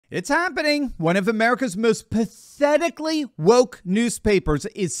It's happening. One of America's most pathetically woke newspapers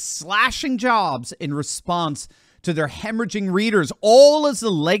is slashing jobs in response to their hemorrhaging readers, all as the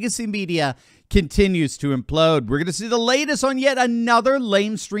legacy media continues to implode. We're going to see the latest on yet another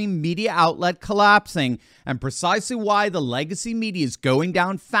mainstream media outlet collapsing, and precisely why the legacy media is going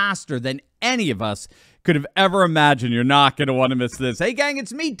down faster than any of us could have ever imagined. You're not going to want to miss this. Hey, gang,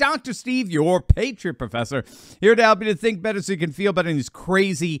 it's me, Dr. Steve, your Patriot Professor, here to help you to think better so you can feel better in these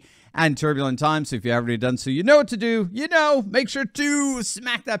crazy and turbulent times. So if you haven't already done so, you know what to do. Make sure to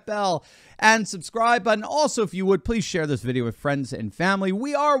smack that bell and subscribe button. Also, if you would, please share this video with friends and family.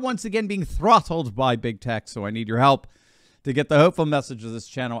 We are once again being throttled by big tech, so I need your help to get the hopeful message of this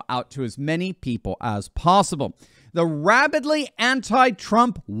channel out to as many people as possible. The rabidly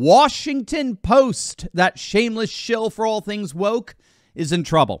anti-Trump Washington Post, that shameless shill for all things woke, is in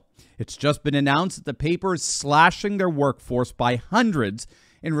trouble. It's just been announced that the paper is slashing their workforce by hundreds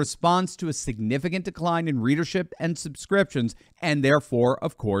in response to a significant decline in readership and subscriptions, and therefore,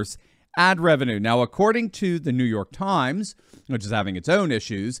 of course, ad revenue. Now, according to the New York Times, which is having its own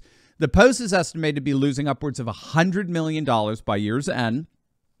issues, the Post is estimated to be losing upwards of $100 million by year's end.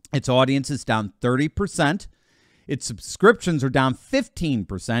 Its audience is down 30%. Its subscriptions are down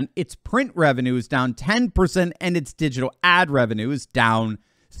 15%. Its print revenue is down 10%, and its digital ad revenue is down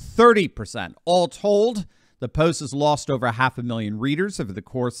 30%. All told, the Post has lost over 500,000 readers over the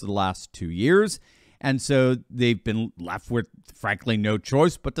course of the last 2 years. And so they've been left with, frankly, no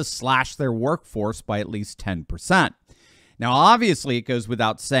choice but to slash their workforce by at least 10%. Now, obviously, it goes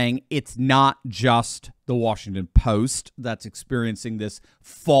without saying it's not just the Washington Post that's experiencing this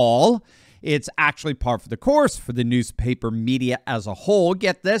fall. It's actually par for the course for the newspaper media as a whole.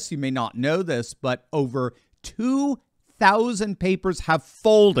 Get this, you may not know this, but over 2,000 papers have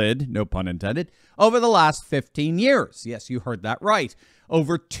folded, no pun intended, over the last 15 years. Yes, you heard that right.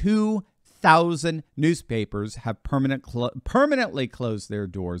 Over 2,000 newspapers have permanently closed their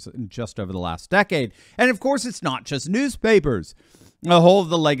doors in just over the last decade. And of course, it's not just newspapers. The whole of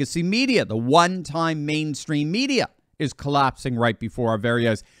the legacy media, the one-time mainstream media, is collapsing right before our very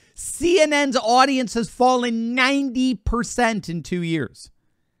eyes. CNN's audience has fallen 90% in 2 years.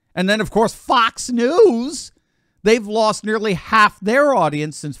 And then, of course, Fox News, they've lost nearly half their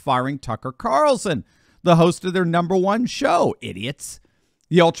audience since firing Tucker Carlson, the host of their #1 show. Idiots.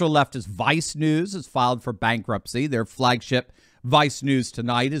 The ultra-leftist Vice News has filed for bankruptcy. Their flagship Vice News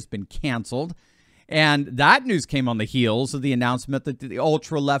Tonight has been canceled. And that news came on the heels of the announcement that the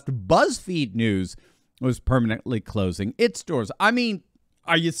ultra-left BuzzFeed News was permanently closing its doors. I mean,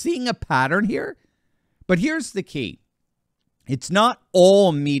 are you seeing a pattern here? But here's the key. It's not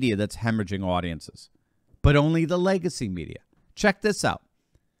all media that's hemorrhaging audiences, but only the legacy media. Check this out.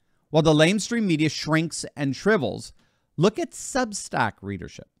 While the mainstream media shrinks and shrivels, look at Substack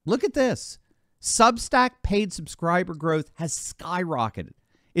readership. Look at this. Substack paid subscriber growth has skyrocketed.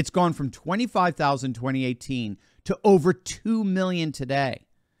 It's gone from 25,000 in 2018 to over 2 million today.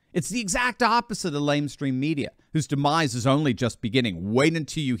 It's the exact opposite of mainstream media, whose demise is only just beginning. Wait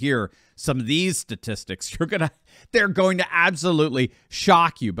until you hear some of these statistics. They're going to absolutely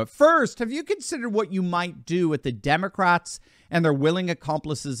shock you. But first, have you considered what you might do if the Democrats and their willing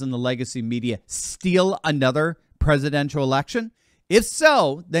accomplices in the legacy media steal another presidential election? If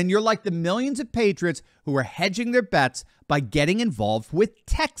so, then you're like the millions of patriots who are hedging their bets by getting involved with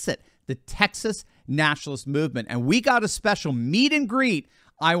Texit, the Texas nationalist movement. And we got a special meet and greet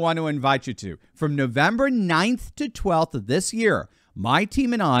I want to invite you to. From November 9th to 12th of this year, my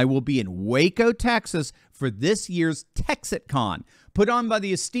team and I will be in Waco, Texas for this year's TexitCon. Put on by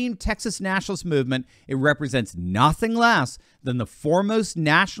the esteemed Texas nationalist movement, it represents nothing less than the foremost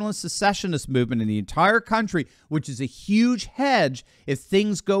nationalist secessionist movement in the entire country, which is a huge hedge if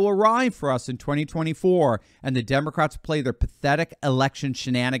things go awry for us in 2024 and the Democrats play their pathetic election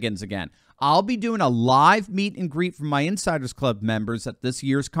shenanigans again. I'll be doing a live meet and greet for my Insiders Club members at this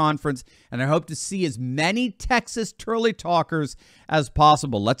year's conference, and I hope to see as many Texas Turley talkers as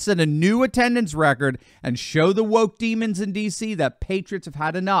possible. Let's set a new attendance record and show the woke demons in D.C. that patriots have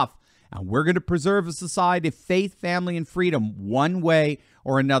had enough, and we're going to preserve a society of faith, family, and freedom one way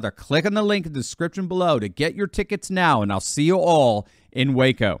or another. Click on the link in the description below to get your tickets now, and I'll see you all in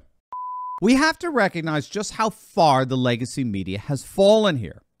Waco. We have to recognize just how far the legacy media has fallen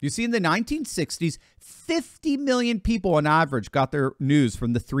here. You see, in the 1960s, 50 million people on average got their news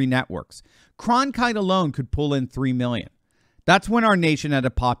from the 3 networks. Cronkite alone could pull in 3 million. That's when our nation had a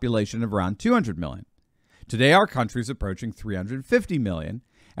population of around 200 million. Today, our country is approaching 350 million.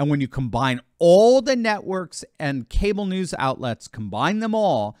 And when you combine all the networks and cable news outlets, combine them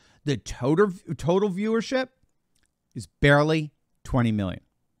all, the total viewership is barely 20 million.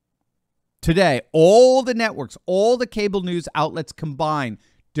 Today, all the networks, all the cable news outlets combined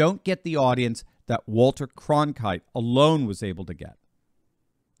don't get the audience that Walter Cronkite alone was able to get.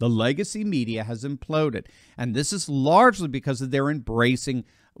 The legacy media has imploded, and this is largely because they're embracing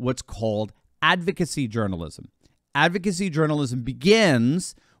what's called advocacy journalism. Advocacy journalism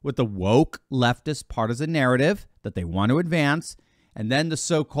begins with the woke leftist partisan narrative that they want to advance, and then the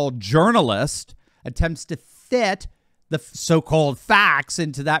so-called journalist attempts to fit the so-called facts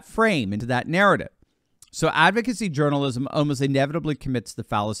into that frame, into that narrative. So advocacy journalism almost inevitably commits the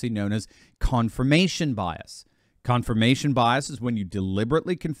fallacy known as confirmation bias. Confirmation bias is when you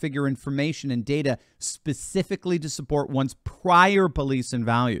deliberately configure information and data specifically to support one's prior beliefs and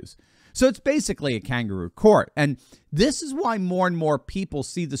values. So it's basically a kangaroo court. And this is why more and more people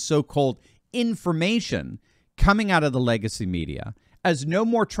see the so-called information coming out of the legacy media as no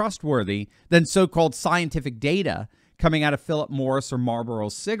more trustworthy than so-called scientific data coming out of Philip Morris or Marlboro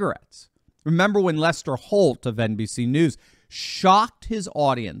cigarettes. Remember when Lester Holt of NBC News shocked his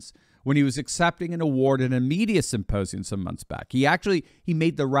audience when he was accepting an award at a media symposium some months back? He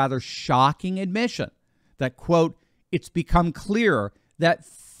made the rather shocking admission that, quote, it's become clear that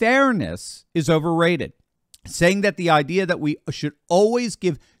fairness is overrated, saying that the idea that we should always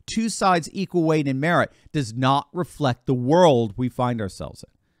give two sides equal weight and merit does not reflect the world we find ourselves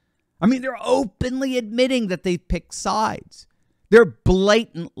in. I mean, they're openly admitting that they pick sides. They're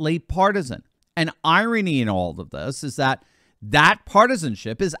blatantly partisan. And irony in all of this is that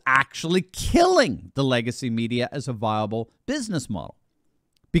partisanship is actually killing the legacy media as a viable business model.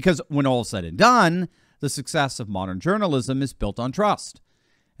 Because when all is said and done, the success of modern journalism is built on trust.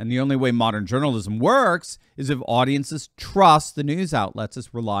 And the only way modern journalism works is if audiences trust the news outlets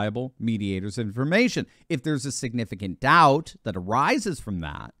as reliable mediators of information. If there's a significant doubt that arises from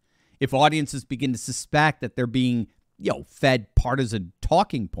that, if audiences begin to suspect that they're being, fed partisan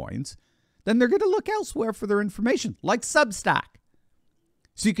talking points, then they're going to look elsewhere for their information, like Substack.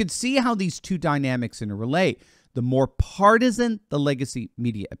 So you can see how these two dynamics interrelate. The more partisan the legacy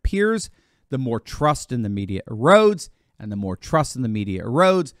media appears, the more trust in the media erodes, and the more trust in the media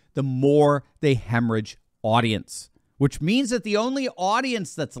erodes, the more they hemorrhage audience, which means that the only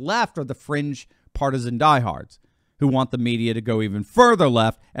audience that's left are the fringe partisan diehards who want the media to go even further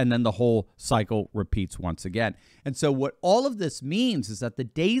left, and then the whole cycle repeats once again. And so what all of this means is that the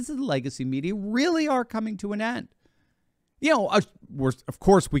days of the legacy media really are coming to an end. Of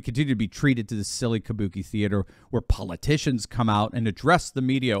course, we continue to be treated to this silly kabuki theater where politicians come out and address the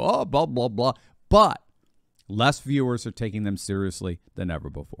media, blah, blah, blah, but less viewers are taking them seriously than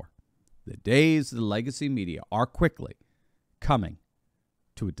ever before. The days of the legacy media are quickly coming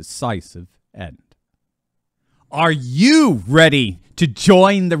to a decisive end. Are you ready to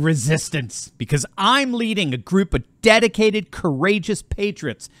join the resistance? Because I'm leading a group of dedicated, courageous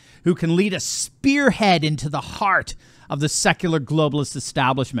patriots who can lead a spearhead into the heart of the secular globalist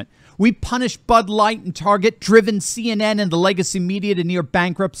establishment. We punished Bud Light and Target, driven CNN and the legacy media to near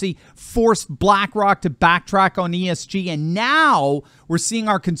bankruptcy, forced BlackRock to backtrack on ESG, and now we're seeing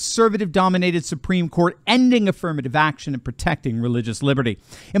our conservative-dominated Supreme Court ending affirmative action and protecting religious liberty.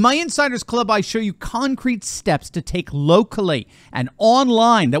 In my Insiders Club, I show you concrete steps to take locally and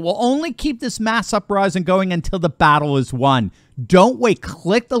online that will only keep this mass uprising going until the battle is won. Don't wait.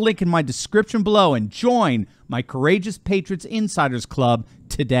 Click the link in my description below and join my Courageous Patriots Insiders Club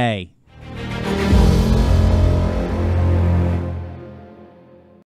today.